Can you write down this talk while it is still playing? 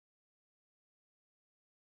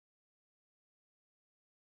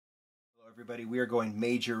Everybody, we are going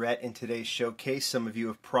Majorette in today's showcase. Some of you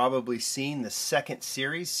have probably seen the second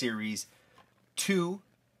series, Series 2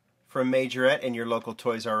 from Majorette in your local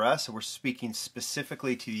Toys R Us. So we're speaking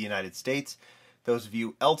specifically to the United States. Those of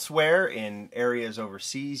you elsewhere in areas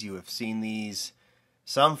overseas, you have seen these,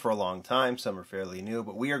 some for a long time, some are fairly new,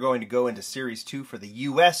 but we are going to go into Series 2 for the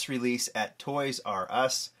US release at Toys R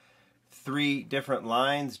Us. 3 different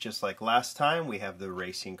lines, just like last time. We have the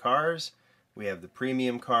racing cars, we have the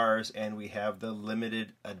premium cars, and we have the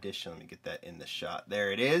limited edition. Let me get that in the shot.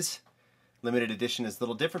 There it is. Limited edition is a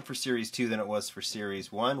little different for Series 2 than it was for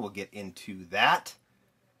Series 1. We'll get into that.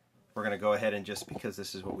 We're going to go ahead and, just because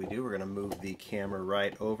this is what we do, we're going to move the camera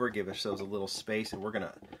right over, give ourselves a little space, and we're going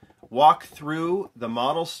to walk through the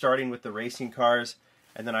models, starting with the racing cars,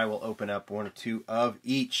 and then I will open up 1 or 2 of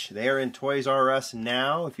each. They are in Toys R Us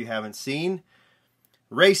now, if you haven't seen.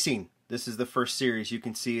 Racing. This is the first series. You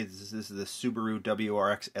can see this is the Subaru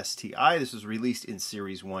WRX STI. This was released in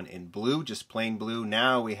Series 1 in blue, just plain blue.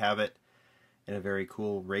 Now we have it in a very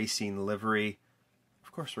cool racing livery.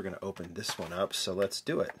 Of course, we're going to open this one up, so let's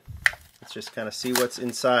do it. Let's just kind of see what's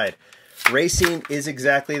inside. Racing is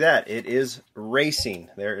exactly that. It is racing.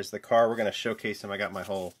 There is the car. We're going to showcase them. I got my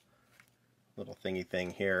whole little thingy thing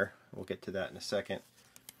here. We'll get to that in a second.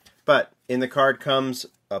 But in the card comes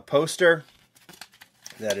a poster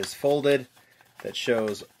that is folded that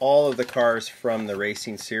shows all of the cars from the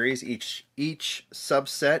racing series. Each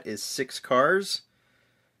subset is 6 cars.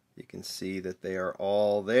 You can see that they are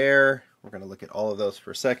all there. We're going to look at all of those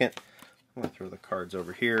for a second. I'm going to throw the cards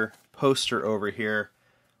over here, poster over here.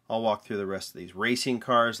 I'll walk through the rest of these. Racing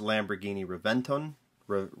cars, Lamborghini Reventon.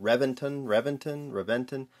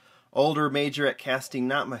 Older Majorette casting,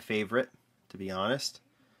 not my favorite, to be honest.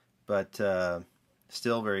 But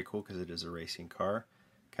still very cool because it is a racing car.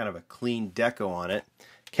 Kind of a clean deco on it.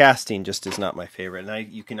 Casting just is not my favorite.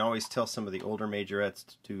 And you can always tell some of the older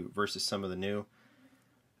Majorettes versus some of the new.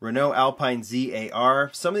 Renault Alpine ZAR.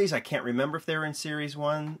 Some of these I can't remember if they were in Series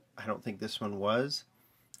 1. I don't think this one was.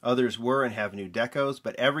 Others were and have new decos,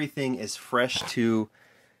 but everything is fresh to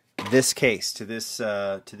this case, to this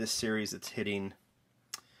series that's hitting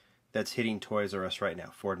Toys R Us right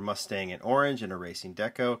now. Ford Mustang in orange and a racing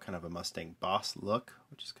deco, kind of a Mustang Boss look,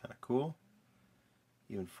 which is kind of cool.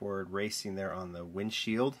 Even Ford Racing there on the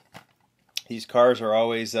windshield. These cars are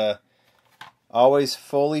always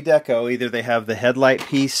fully deco. Either they have the headlight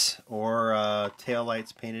piece or tail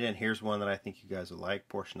lights painted in. Here's one that I think you guys will like,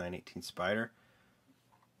 Porsche 918 Spyder.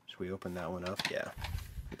 Should we open that one up? Yeah,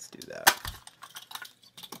 let's do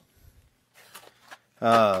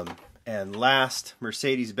that. And last,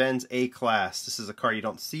 Mercedes-Benz A-Class. This is a car you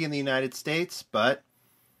don't see in the United States, but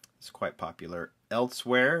it's quite popular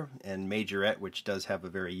elsewhere. And Majorette, which does have a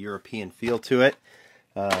very European feel to it,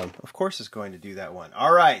 of course is going to do that one.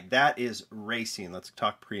 All right, that is racing. Let's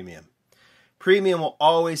talk premium. Premium will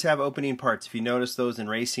always have opening parts. If you notice those in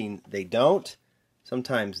racing, they don't.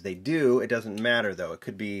 Sometimes they do. It doesn't matter, though. It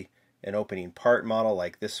could be an opening part model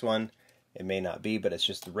like this one. It may not be, but it's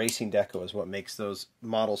just the racing deco is what makes those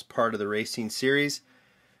models part of the racing series.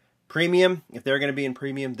 Premium, if they're going to be in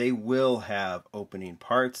premium, they will have opening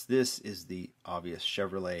parts. This is the obvious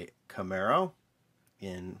Chevrolet Camaro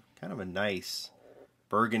in kind of a nice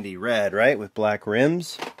burgundy red, right, with black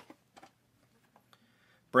rims.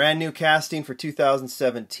 Brand new casting for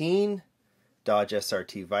 2017, Dodge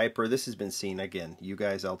SRT Viper. This has been seen, again, you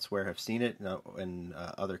guys elsewhere have seen it in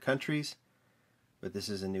other countries, but this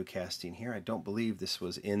is a new casting here. I don't believe this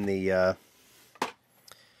was in the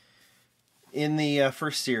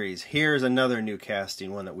first series. Here's another new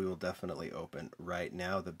casting, one that we will definitely open right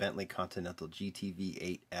now, the Bentley Continental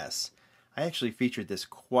GTV 8S. I actually featured this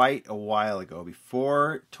quite a while ago,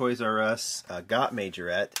 before Toys R Us got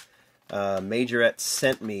Majorette. Majorette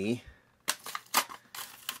sent me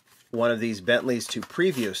one of these Bentleys to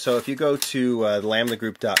preview. So if you go to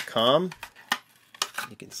lamleygroup.com,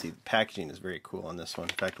 you can see the packaging is very cool on this one.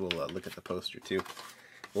 In fact, we'll look at the poster too.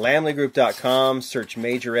 Lamleygroup.com, search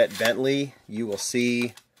Majorette Bentley. You will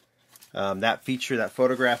see that feature, that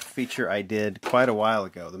photograph feature I did quite a while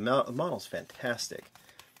ago. The model's fantastic.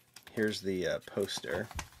 Here's the poster.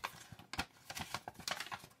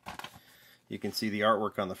 You can see the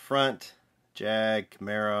artwork on the front. Jag,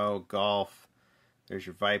 Camaro, Golf. There's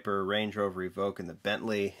your Viper, Range Rover Evoque, and the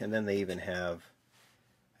Bentley. And then they even have,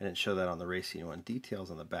 I didn't show that on the racing one, details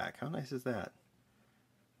on the back. How nice is that?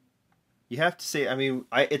 You have to say, I mean,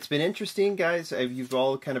 it's been interesting, guys. You've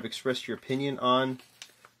all kind of expressed your opinion on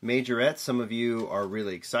Majorette. Some of you are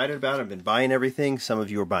really excited about it. I've been buying everything. Some of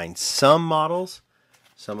you are buying some models.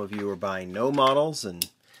 Some of you are buying no models. And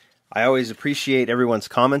I always appreciate everyone's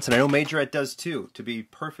comments, and I know Majorette does too. To be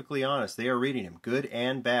perfectly honest, they are reading them, good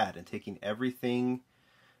and bad, and taking everything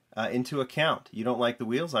into account. You don't like the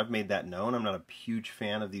wheels? I've made that known. I'm not a huge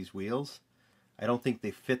fan of these wheels. I don't think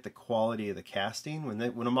they fit the quality of the casting.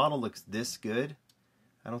 When a model looks this good,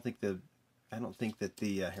 I don't think that the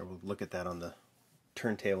here, we'll look at that on the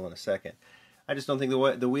turntable in a second. I just don't think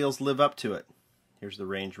the wheels live up to it. Here's the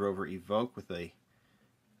Range Rover Evoque with a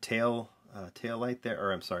tail light there,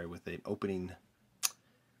 or I'm sorry, with an opening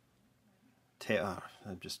tail.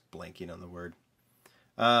 I'm just blanking on the word.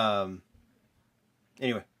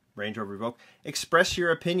 Anyway, Range Rover Evoque. Express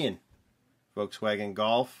your opinion. Volkswagen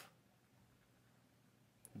Golf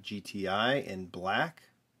GTI in black.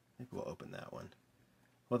 Maybe we'll open that one.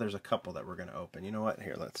 Well, there's a couple that we're going to open. You know what?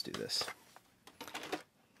 Here, let's do this.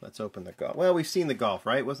 Let's open the Golf. Well, we've seen the Golf,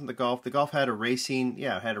 right? Wasn't the Golf? The Golf had a racing,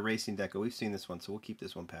 yeah, it had a racing deco. We've seen this one, so we'll keep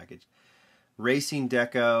this one packaged. Racing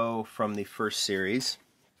deco from the first series.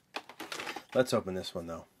 Let's open this one,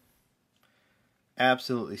 though.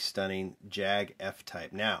 Absolutely stunning Jag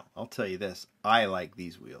F-Type. Now, I'll tell you this. I like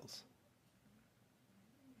these wheels.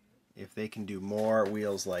 If they can do more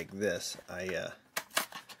wheels like this, I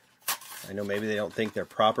know maybe they don't think they're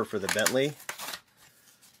proper for the Bentley,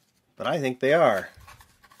 but I think they are.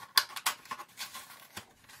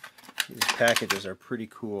 These packages are pretty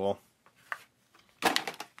cool.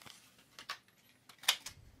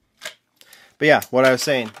 But yeah, what I was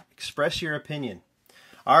saying, express your opinion.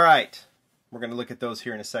 All right, we're going to look at those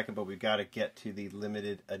here in a second, but we've got to get to the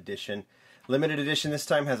limited edition. Limited edition this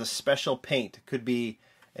time has a special paint. It could be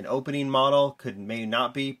an opening model, may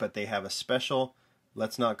not be, but they have a special.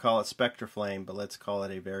 Let's not call it Spectre Flame, but let's call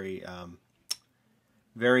it a very,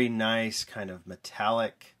 very nice kind of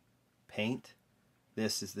metallic paint.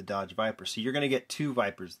 This is the Dodge Viper. So you're going to get two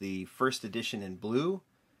Vipers, the first edition in blue,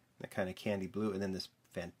 that kind of candy blue, and then this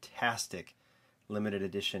fantastic limited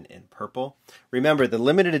edition in purple. Remember, the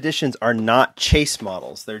limited editions are not chase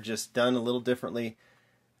models. They're just done a little differently.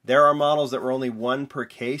 There are models that were only one per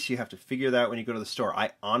case. You have to figure that out when you go to the store.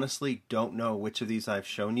 I honestly don't know which of these I've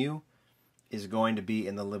shown you is going to be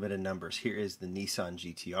in the limited numbers. Here is the Nissan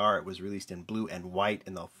GTR. It was released in blue and white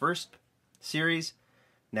in the first series.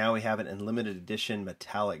 Now we have it in limited edition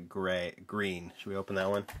metallic green. Should we open that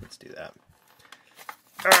one? Let's do that.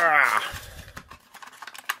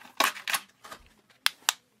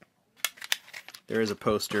 There is a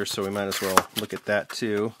poster, so we might as well look at that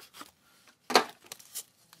too.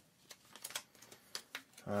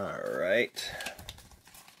 Alright.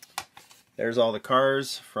 There's all the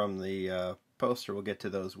cars from the poster. We'll get to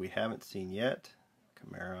those we haven't seen yet.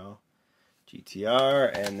 Camaro,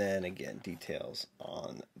 GTR, and then again, details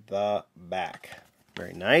on the back.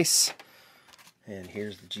 Very nice. And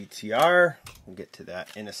here's the GTR. We'll get to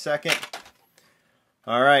that in a second.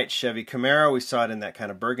 Alright, Chevy Camaro. We saw it in that kind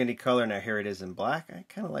of burgundy color. Now here it is in black. I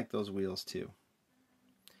kind of like those wheels too.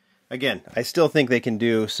 Again, I still think they can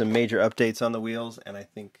do some major updates on the wheels, and I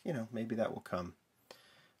think, you know, maybe that will come.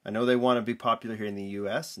 I know they want to be popular here in the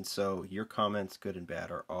U.S., and so your comments, good and bad,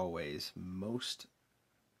 are always most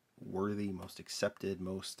worthy, most accepted,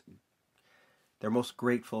 they're most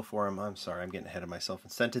grateful for them. I'm sorry, I'm getting ahead of myself in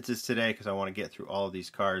sentences today because I want to get through all of these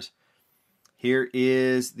cars. Here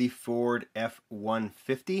is the Ford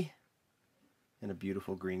F-150 in a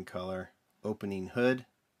beautiful green color. Opening hood.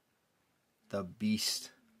 The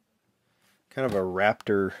Beast. Kind of a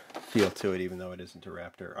Raptor feel to it, even though it isn't a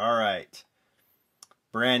Raptor. All right.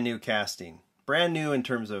 Brand new casting. Brand new in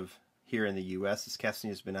terms of here in the U.S. This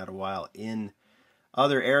casting has been out a while in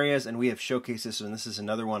other areas, and we have showcases, and this is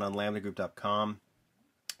another one on lamleygroup.com.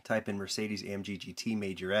 Type in Mercedes AMG GT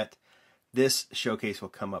Majorette. This showcase will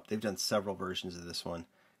come up. They've done several versions of this one.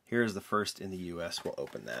 Here's the first in the U.S. We'll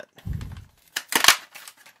open that.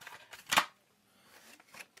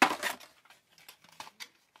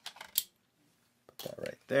 Put that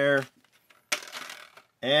right there.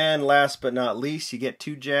 And last but not least, you get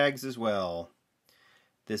two Jags as well.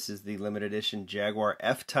 This is the limited edition Jaguar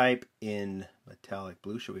F-Type in metallic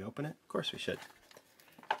blue. Should we open it? Of course we should.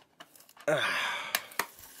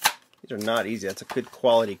 These are not easy. That's a good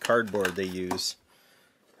quality cardboard they use.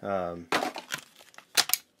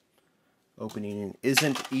 Opening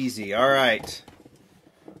isn't easy. All right.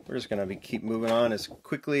 We're just going to keep moving on as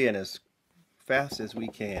quickly and as fast as we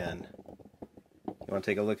can. You want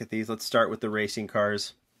to take a look at these? Let's start with the racing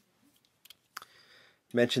cars.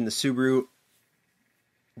 Mentioned the Subaru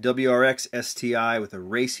WRX STI with a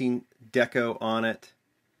racing deco on it.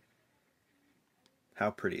 How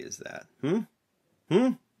pretty is that?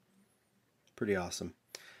 Pretty awesome.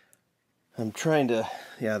 I'm trying to,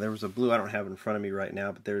 yeah, there was a blue. I don't have it in front of me right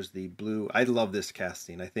now, but there's the blue. I love this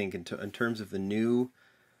casting. I think in terms of the new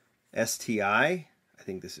STI, I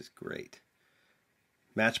think this is great.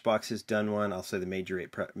 Matchbox has done one. I'll say the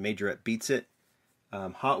Majorette beats it.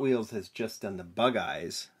 Hot Wheels has just done the Bug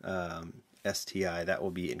Eyes STI. That will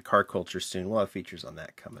be in car culture soon. We'll have features on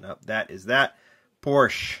that coming up. That is that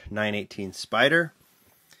Porsche 918 Spyder.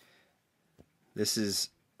 This is,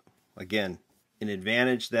 again, an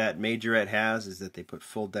advantage that Majorette has is that they put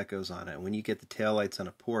full decos on it. When you get the taillights on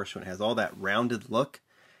a Porsche, when it has all that rounded look,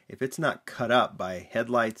 if it's not cut up by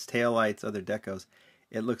headlights, taillights, other decos,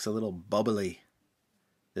 it looks a little bubbly.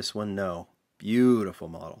 This one, no. Beautiful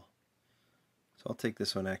model. So I'll take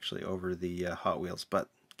this one actually over the Hot Wheels. But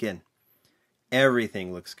again,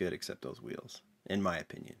 everything looks good except those wheels, in my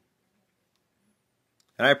opinion.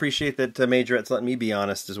 And I appreciate that Majorette's letting me be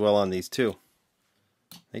honest as well on these too.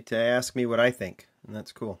 They ask me what I think, and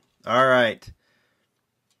that's cool. All right.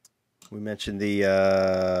 We mentioned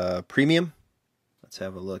the premium. Let's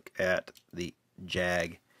have a look at the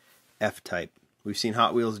Jag F-Type. We've seen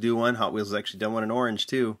Hot Wheels do one. Hot Wheels has actually done one in orange,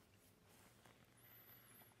 too.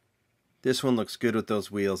 This one looks good with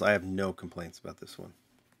those wheels. I have no complaints about this one.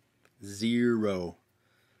 Zero.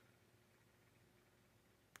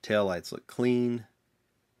 Taillights look clean.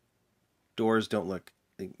 Doors don't look...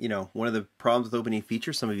 You know, one of the problems with opening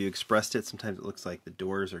features, some of you expressed it, sometimes it looks like the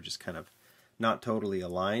doors are just kind of not totally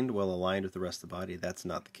aligned, well aligned with the rest of the body. That's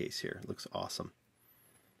not the case here. It looks awesome.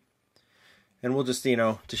 And we'll just, you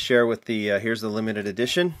know, to share with the, here's the limited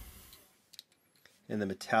edition in the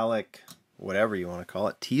metallic, whatever you want to call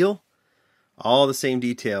it, teal. All the same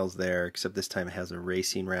details there, except this time it has a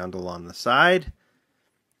racing roundel on the side.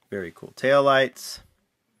 Very cool taillights.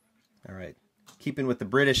 All right, keeping with the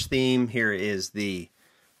British theme, here is the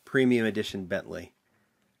Premium Edition Bentley.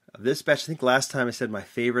 Of this batch, I think last time I said my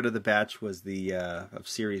favorite of the batch was the, of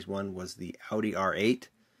Series 1, was the Audi R8.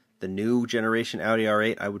 The new generation Audi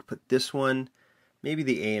R8. I would put this one, maybe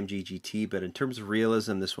the AMG GT, but in terms of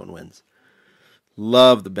realism, this one wins.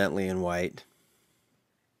 Love the Bentley in white.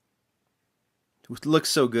 It looks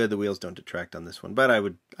so good, the wheels don't detract on this one, but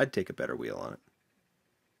I'd take a better wheel on it.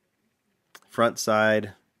 Front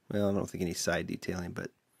side, well, I don't think any side detailing,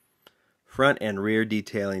 but front and rear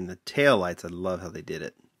detailing. The tail lights, I love how they did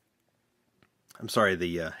it. I'm sorry,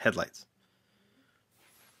 the headlights.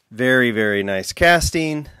 Very, very nice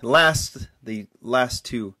casting. The last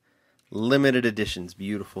two limited editions.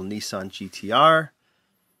 Beautiful Nissan GTR.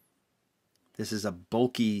 This is a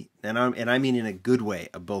bulky, and I mean in a good way,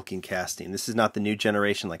 a bulking casting. This is not the new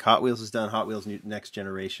generation like Hot Wheels has done. Hot Wheels next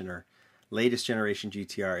generation or latest generation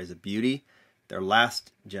GTR is a beauty. Their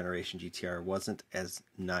last generation GTR wasn't as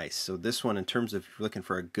nice. So this one, in terms of if you're looking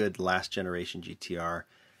for a good last generation GTR,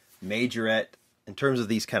 Majorette, in terms of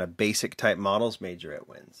these kind of basic type models, Majorette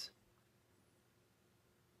wins.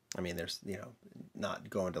 I mean, there's, you know, not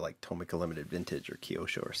going to like Tomica Limited Vintage or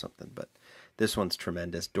Kyosho or something, but this one's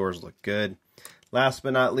tremendous. Doors look good. Last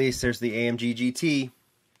but not least, there's the AMG GT.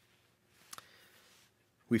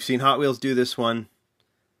 We've seen Hot Wheels do this one.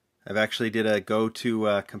 I've actually did a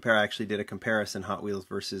comparison Hot Wheels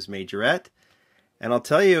versus Majorette, and I'll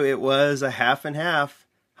tell you, it was a half and half.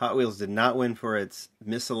 Hot Wheels did not win for its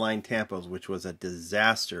misaligned tampos, which was a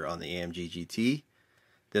disaster on the AMG GT.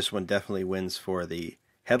 This one definitely wins for the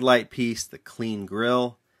headlight piece, the clean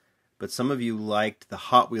grille, but some of you liked the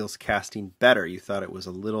Hot Wheels casting better. You thought it was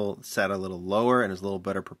sat a little lower and is a little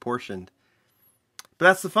better proportioned. But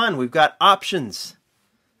that's the fun. We've got options.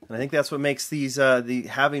 And I think that's what makes these,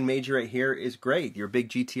 having Majorette here is great. You're a big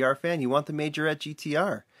GTR fan, you want the Majorette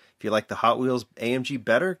GTR. If you like the Hot Wheels AMG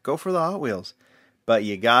better, go for the Hot Wheels. But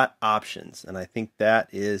you got options, and I think that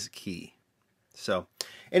is key. So,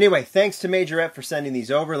 anyway, thanks to Majorette for sending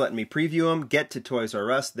these over, letting me preview them. Get to Toys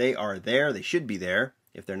R Us. They are there. They should be there.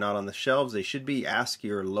 If they're not on the shelves, they should be. Ask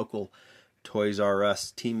your local Toys R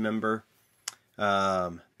Us team member.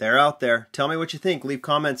 They're out there. Tell me what you think. Leave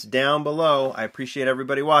comments down below. I appreciate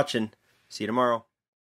everybody watching. See you tomorrow.